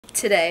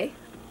Today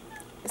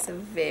is a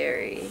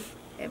very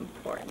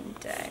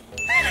important day.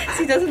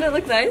 See, doesn't it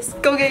look nice?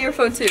 Go get your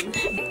phone too.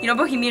 You know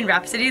Bohemian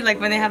Rhapsody, like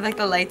when they have like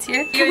the lights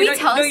here? Can we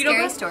tell a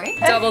scary story?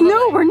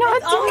 No, we're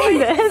not doing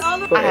this. I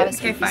have a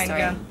spooky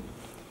story.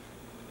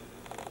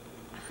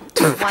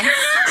 Once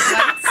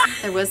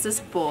there was this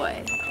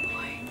boy.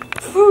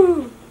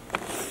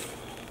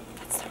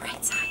 That's the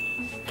right side.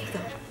 Okay, go.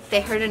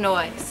 They heard a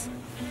noise.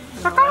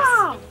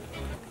 Was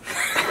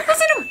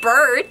it a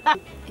bird?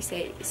 You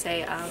say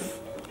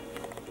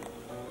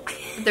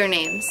their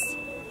names.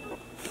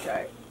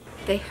 Okay.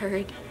 They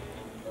heard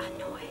a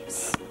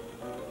noise.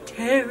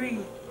 Terry.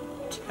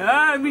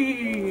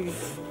 Tammy.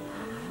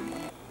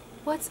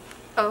 What's...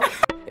 Oh.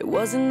 It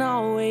wasn't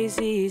always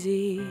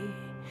easy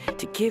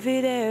to give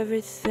it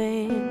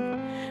everything,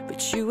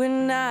 but you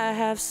and I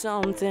have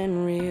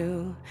something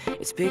real.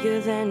 It's bigger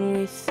than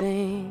we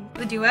think.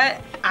 The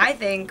duet, I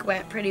think,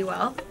 went pretty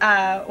well.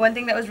 One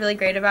thing that was really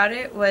great about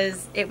it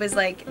was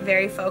like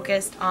very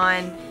focused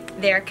on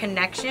their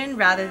connection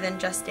rather than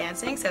just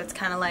dancing. So it's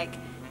kind of like,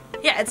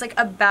 yeah, it's like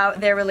about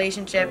their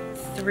relationship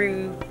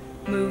through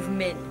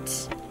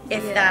movement,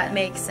 if that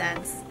makes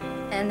sense.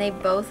 And they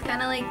both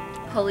kind of like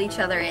pull each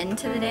other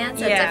into the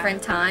dance at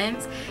different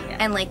times.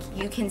 And like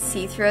you can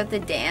see throughout the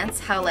dance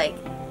how like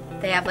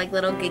they have like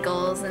little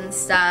giggles and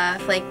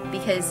stuff, like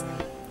because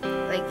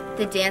like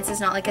the dance is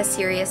not like a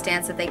serious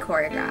dance that they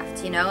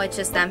choreographed, you know? It's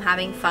just them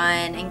having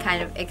fun and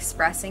kind of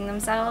expressing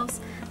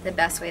themselves the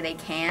best way they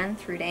can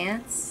through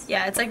dance.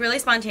 Yeah, it's like really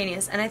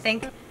spontaneous. And I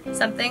think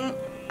something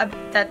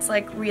that's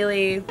like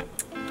really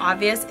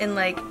obvious in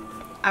like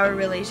our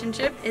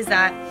relationship is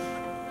that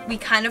we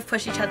kind of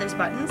push each other's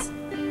buttons.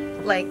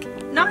 Like,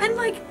 not in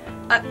like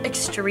an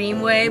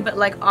extreme way, but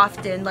like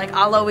often, like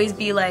I'll always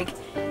be like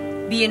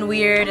being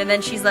weird and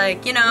then she's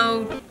like, you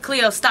know,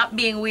 Cleo, stop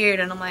being weird,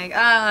 and I'm like,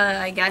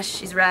 I guess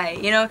she's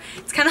right, you know?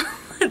 It's kind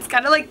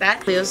of like that.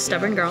 Cleo's a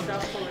stubborn girl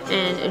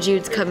and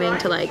Jude's coming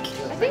to like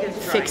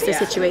fix the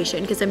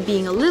situation because I'm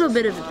being a little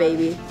bit of a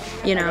baby,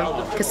 you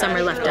know, because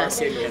Summer left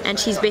us, and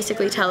she's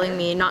basically telling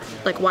me not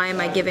like, why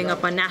am I giving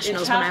up on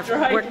nationals when I've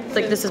worked,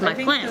 like this is my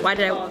plan, why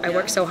did I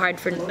work so hard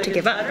to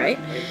give up, right?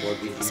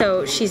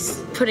 So she's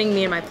putting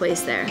me in my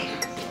place there.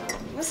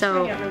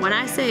 So when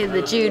I say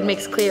that Jude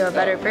makes Cleo a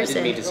better person,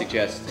 I didn't mean to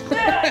suggest.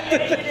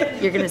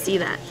 You're gonna see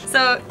that.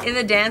 So in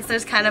the dance,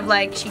 there's kind of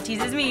like she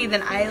teases me,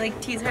 then I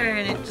like tease her,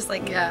 and it just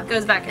like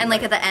goes back. And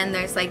like at the end,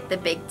 there's like the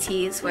big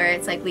tease where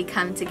it's like we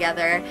come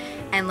together,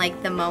 and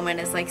like the moment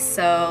is like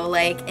so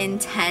like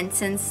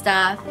intense and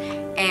stuff,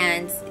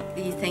 and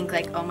you think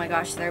like, oh my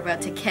gosh, they're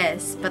about to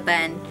kiss, but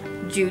then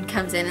Jude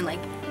comes in and like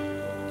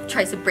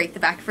tries to break the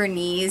back of her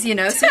knees, you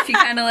know, so she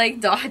kind of like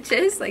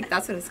dodges, like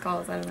that's what it's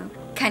called, I don't know,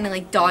 kind of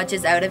like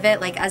dodges out of it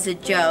like as a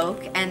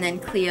joke, and then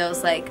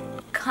Cleo's like,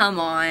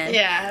 come on,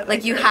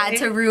 like you had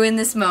to ruin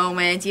this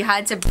moment, you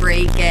had to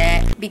break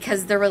it,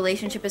 because the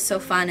relationship is so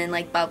fun and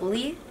like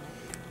bubbly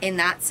in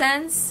that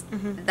sense,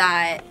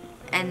 that,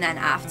 and then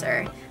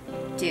after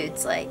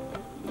Jude's like,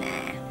 nah,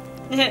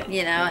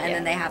 you know, and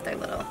then they have their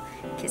little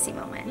kissy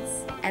moments,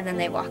 and then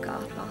they walk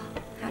off all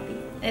happy.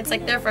 It's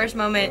like their first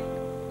moment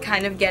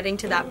kind of getting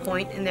to that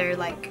point in their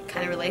like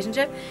kind of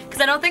relationship,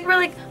 because I don't think we're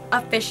like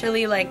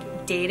officially like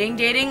dating,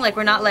 like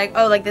we're not like,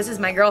 oh, like this is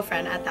my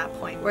girlfriend at that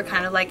point. We're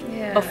kind of like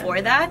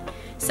before that,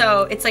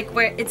 so it's like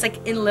it's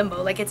like in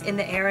limbo, like it's in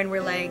the air, and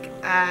we're like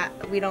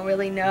we don't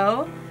really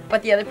know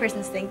what the other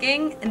person's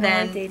thinking, and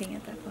then we're dating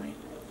at that point.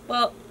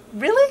 Well,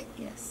 really?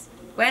 Yes.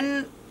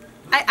 When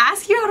I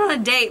ask you out on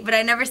a date, but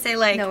I never say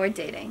like, no, we're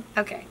dating.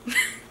 Okay.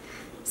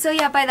 So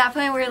yeah, by that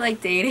point we're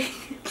like dating.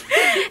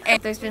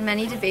 And there's been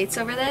many debates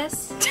over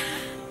this,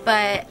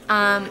 but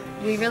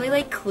we really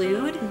like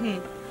Clued.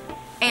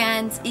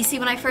 And you see,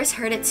 when I first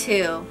heard it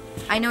too,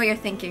 I know what you're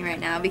thinking right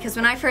now, because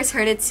when I first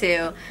heard it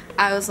too,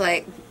 I was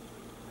like,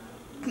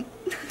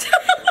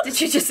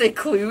 did you just say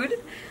Clued?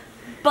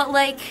 But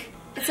like,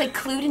 it's like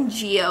Clued and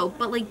Geo,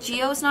 but like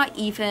Geo's not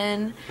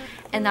even,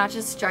 and that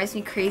just drives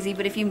me crazy.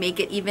 But if you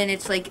make it even,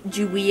 it's like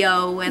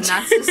Juio, and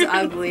that's just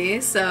ugly.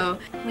 So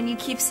when you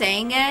keep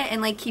saying it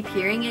and like keep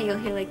hearing it, you'll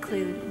hear like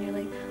Clued, and you're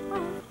like,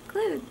 oh,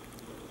 Clued.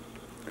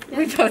 Yeah.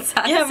 We both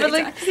said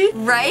it,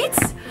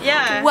 right?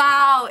 Yeah.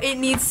 Wow, it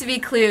needs to be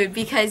Clued,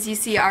 because you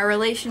see, our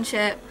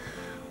relationship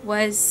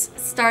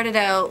started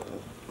out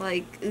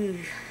like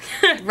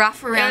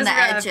rough around the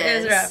edges.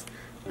 It was rough.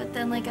 But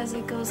then like as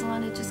it goes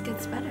on, it just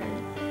gets better.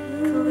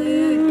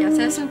 Clued. You have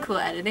to have some cool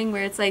editing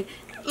where it's like,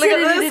 look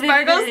at those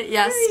sparkles.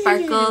 Yeah,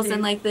 sparkles,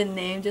 and like the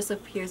name just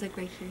appears like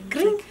right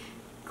here. Like,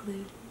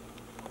 Clued.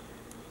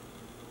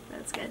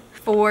 That's good.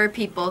 4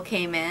 people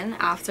came in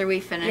after we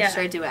finished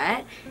our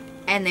duet,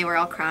 and they were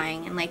all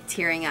crying and like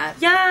tearing up.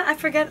 Yeah, I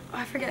forget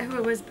who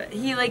it was, but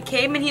he like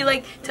came and he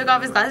like took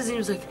off his glasses and he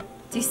was like,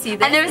 do you see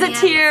that? And there was a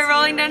tear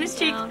rolling down his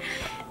cheek.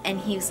 And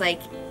he was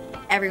like,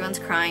 everyone's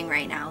crying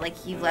right now.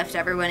 Like, you've left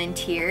everyone in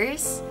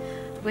tears,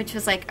 which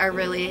was like a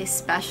really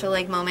special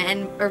like moment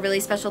and a really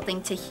special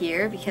thing to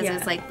hear, because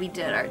it's like we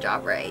did our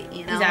job right,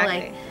 you know?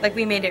 Exactly. Like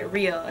we made it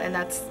real, and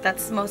that's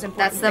the most important thing.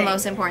 That's the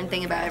most important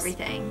thing about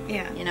everything.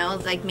 Yeah. You know,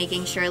 like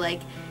making sure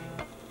like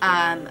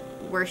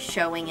we're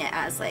showing it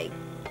as like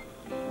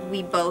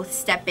we both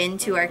step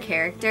into our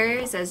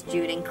characters as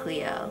Jude and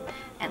Cleo,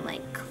 and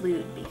like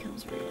Clued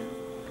becomes real.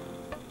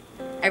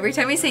 Every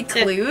time we say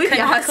Clued,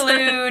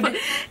 conclude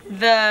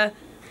the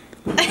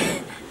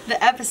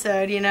the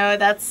episode, you know,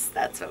 that's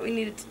what we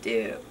needed to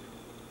do.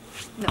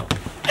 No.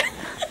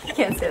 I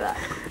can't say that.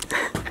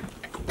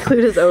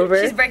 Clued is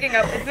over. She's breaking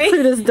up with me.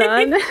 Clued is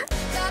done.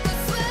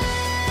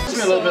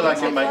 A little bit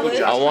like in my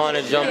I want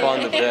to jump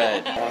on the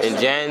bed. And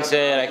Jan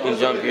said I can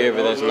jump here,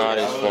 but that's not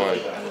as fun.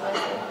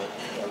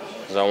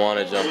 Because I want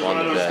to jump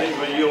on the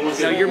bed.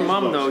 No, your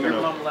mom though. Your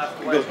mom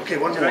left. Okay,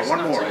 one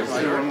more.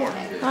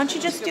 Why don't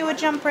you just do a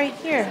jump right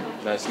here?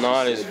 That's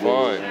not as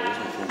fun.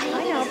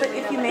 I know, but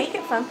if you make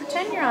it fun,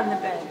 pretend you're on the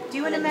bed.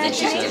 Do an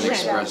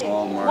imagination.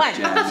 1,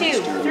 2,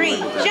 3,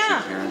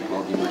 jump!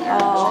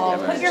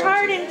 Oh, put your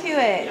heart into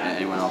it.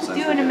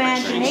 Do an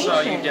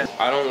imagination.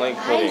 I don't like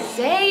pudding.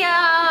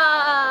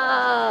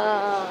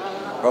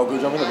 Bro, go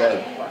jump in the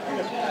bed.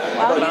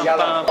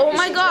 Oh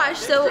my gosh,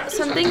 so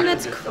something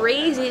that's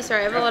crazy,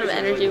 sorry, I have a lot of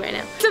energy right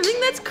now. Something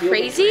that's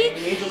crazy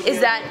is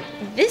that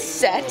this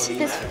set,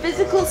 this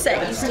physical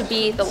set used to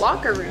be the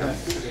locker room.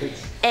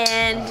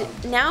 And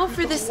now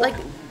for this, like,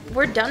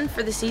 we're done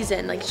for the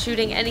season, like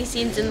shooting any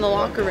scenes in the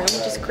locker room,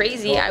 which is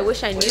crazy. I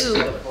wish I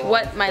knew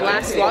what my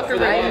last locker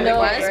room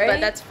was,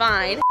 but that's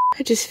fine.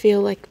 I just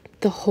feel like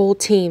the whole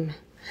team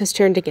has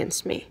turned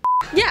against me.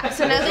 Yeah,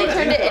 so now they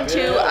turned it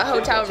into a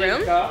hotel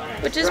room,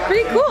 which is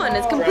pretty cool, and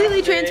it's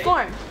completely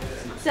transformed.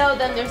 So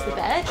then there's the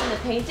bed and the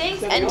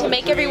paintings, and to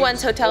make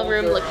everyone's hotel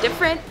room look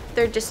different,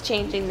 they're just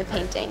changing the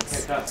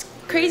paintings. It's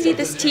crazy,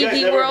 this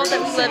TV world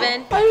that we live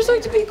in. I just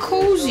like to be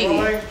cozy.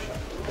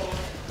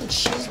 And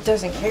she just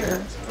doesn't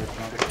care.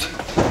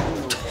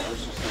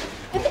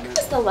 I think it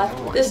was the left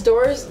one. This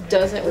door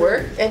doesn't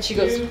work, and she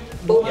goes,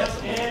 boop.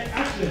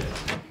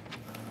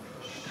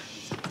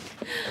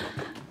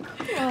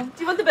 Do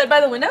you want the bed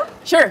by the window?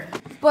 Sure,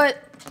 but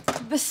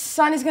the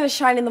sun is gonna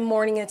shine in the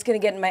morning and it's gonna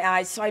get in my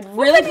eyes, so I'd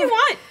really. What do you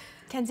want,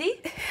 Kenzie?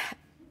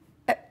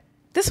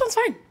 This one's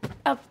fine.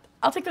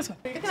 I'll take this one.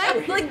 Can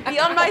I like be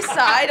on my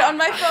side on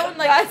my phone,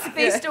 like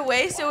faced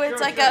away, so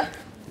it's like a.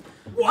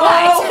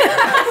 What?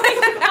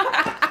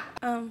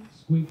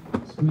 Squeak,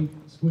 squeak,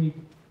 squeak.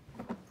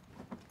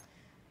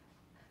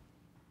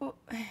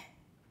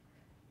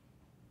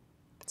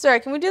 Sorry,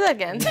 can we do that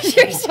again?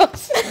 You're so.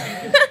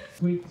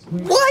 Squeak,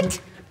 squeak. What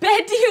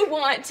Bed do you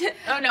want?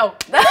 Oh no.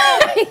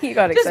 You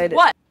got excited. Just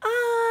what?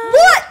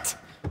 What?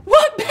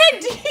 What bed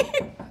do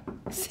you?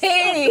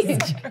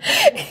 Sage.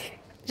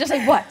 Just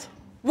like what?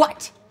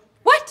 What?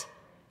 What?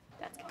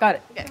 Got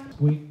it. Okay.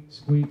 Squeak,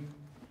 squeak.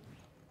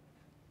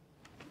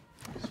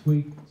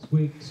 Squeak,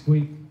 squeak,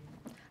 squeak.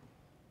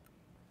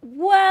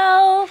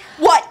 Well.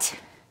 What?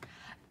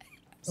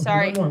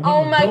 Sorry. Okay, one more, Oh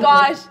one more. my Don't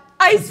gosh. look.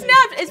 I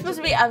snapped. It's supposed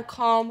to be a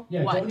calm.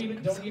 Yeah, what? don't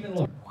even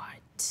look.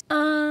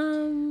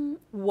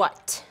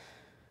 What?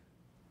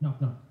 No,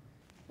 no.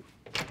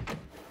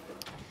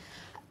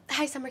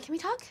 Hi, Summer. Can we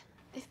talk?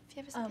 If you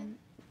have a second.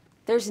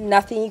 There's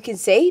nothing you can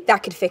say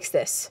that could fix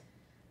this.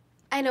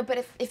 I know,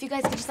 but if you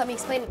guys could just let me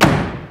explain.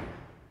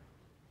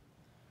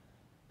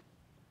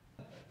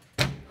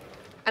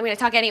 I'm gonna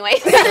talk anyway.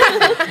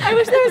 I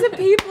wish there was a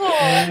people.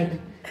 And,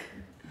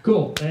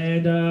 cool.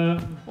 And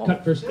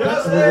cut first.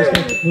 Cut. And we're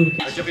just gonna move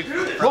the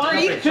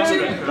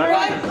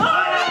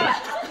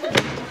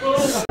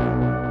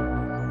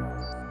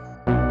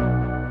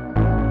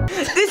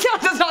This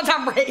does not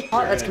sound right.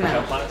 Let's come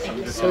out.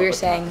 So we were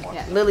saying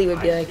Lily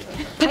would be like,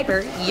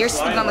 Piper, you're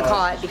sleeping on the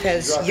cot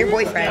because your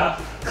boyfriend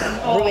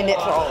ruined it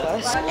for all of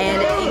us.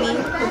 And Amy,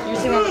 you're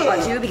sleeping on the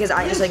cot too because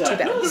I just like 2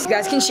 beds. You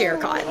guys can share a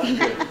cot.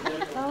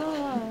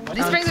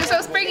 These springs are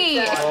so springy.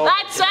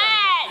 That's it.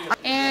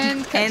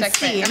 And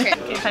C. Okay.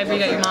 Piper, you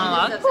got your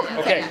monologue.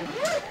 Okay.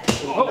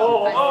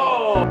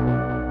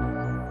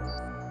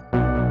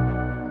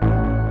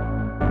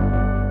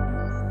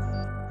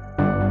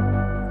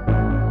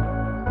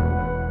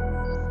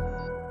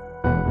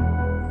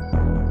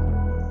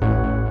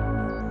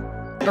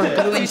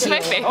 It's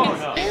my face.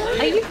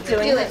 Are you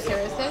doing Do it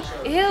seriously?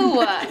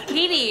 Ew,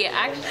 Katie,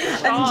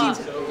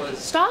 actually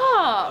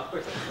stop.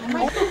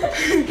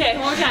 Okay,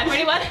 one more time.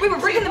 Ready, what? Wait, we're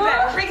breaking the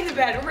bed. We're breaking the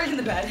bed. We're breaking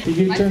the bed. Can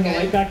you turn the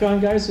light back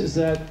on, guys? Is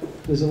that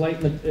there's a light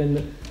in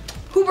the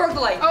Who broke the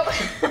light? Oh.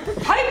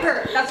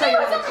 Piper! That's why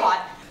you're on the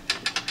cot.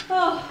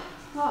 Oh.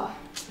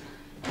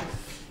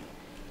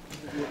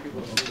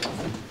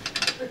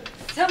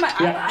 Tell my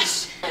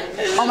eyelash.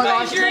 Oh my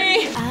gosh.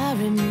 I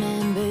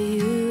remember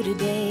you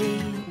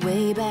today,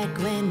 way back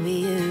when we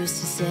used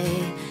to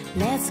say,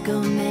 let's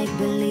go make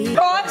believe.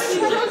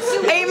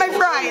 I ate my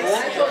fries.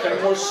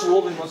 I'm more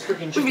swollen than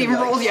freaking We haven't even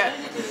rolled yet.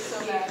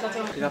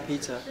 You got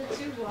pizza.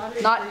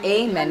 Not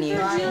a menu.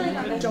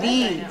 The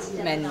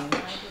menu.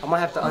 I might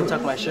have to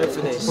untuck my shirt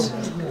for this.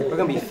 We're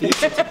gonna be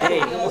feasting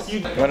today.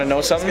 You wanna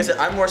know something?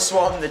 I'm more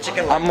swollen than the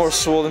chicken. I'm more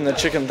swollen than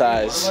chicken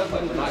thighs. Look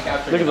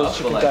at those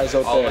chicken thighs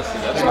out there.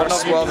 I don't know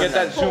if you can get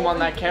that zoom on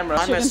that camera.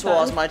 I'm as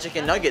swole as my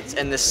chicken nuggets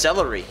and the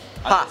celery.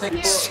 Ha!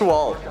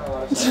 Swole.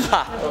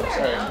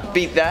 Ha!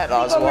 Beat that,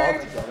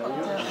 Oswald.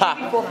 It's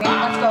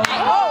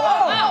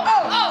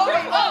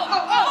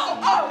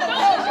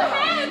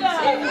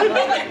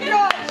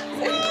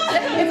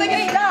like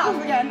getting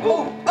off again.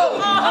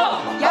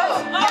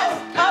 Yes,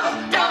 up,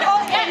 down,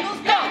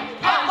 angles, down.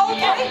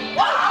 Okay.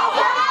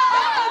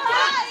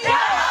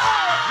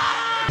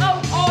 The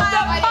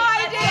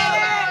pie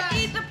dance.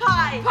 Eat the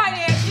pie. Pie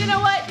dance. You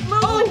know what?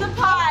 Move with the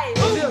pie.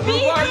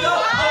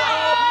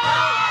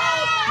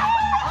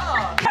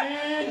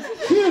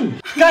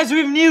 Guys, we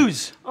have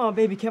news. Oh,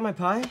 baby, can't my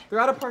pie? They're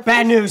out of park.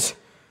 Bad news.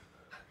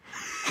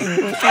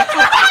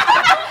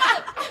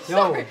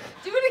 Yo. Do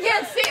it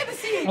again. Say the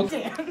scene.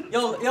 Okay.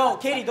 Yo,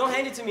 Katie, don't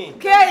hand it to me.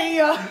 Okay.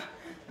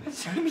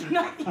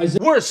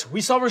 Worse, we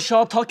saw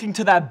Richelle talking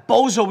to that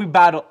bozo we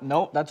battled.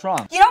 No, that's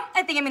wrong. You know,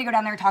 I think I'm gonna go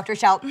down there and talk to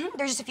Richelle.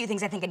 There's just a few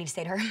things I think I need to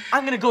say to her.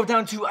 I'm gonna go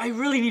down too. I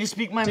really need to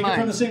speak my Take mind. it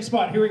from the same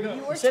spot. Here we go.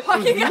 Yo, you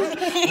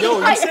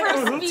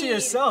said to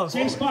yourself.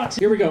 Same spots.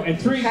 Here we go. And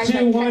 3,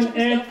 2, 1,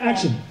 and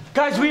action.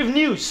 Guys, we have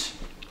news.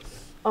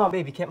 Oh,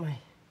 baby, can't my...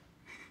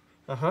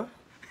 I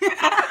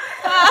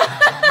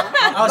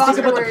was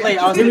thinking about the plate.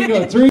 Here we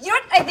go. 3. You know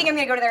what? I think I'm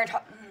gonna go to there and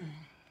talk.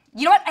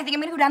 You know what? I think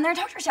I'm gonna go down there and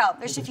talk to Richelle.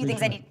 There's just a few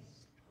things I need.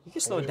 You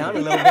can slow it down a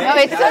little bit. No,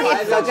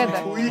 it's so good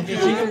though. Okay,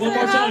 take it one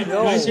more time.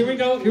 Guys, here we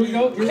go.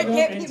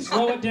 And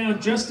slow it down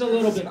just a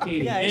little bit,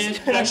 Katie. And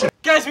action.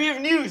 Guys, we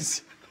have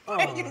news.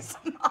 And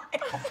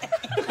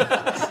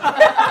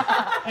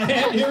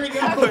here we go.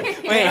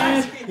 Wait.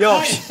 And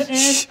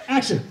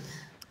action.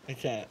 I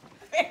can't.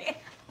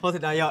 Hold it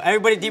down, yo.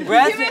 Everybody deep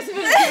breath. Breathe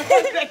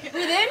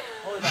in.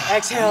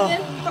 Exhale.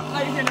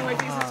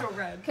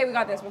 Okay, we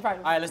got this. We're fine.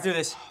 All right, let's do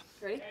this.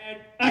 Ready?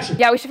 Action.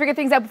 Yeah, we should figure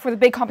things out before the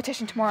big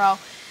competition tomorrow.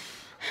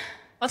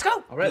 Let's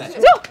go. All right. Let's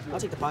go. I'll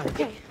take the pie.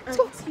 Okay, let's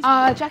go.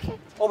 Jackie?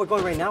 Oh, we're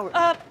going right now?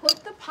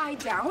 Put the pie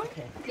down.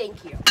 Okay.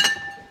 Thank you.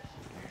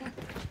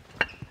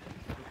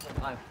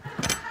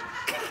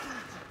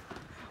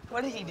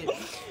 What did he do?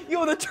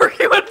 Yo, the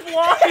turkey went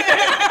flying.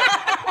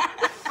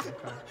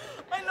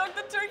 I knocked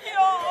the turkey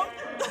off.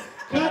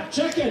 Cut,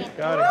 check it.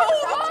 Got it.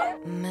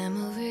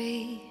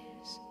 Memories,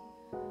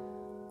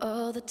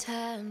 all the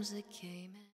times that came.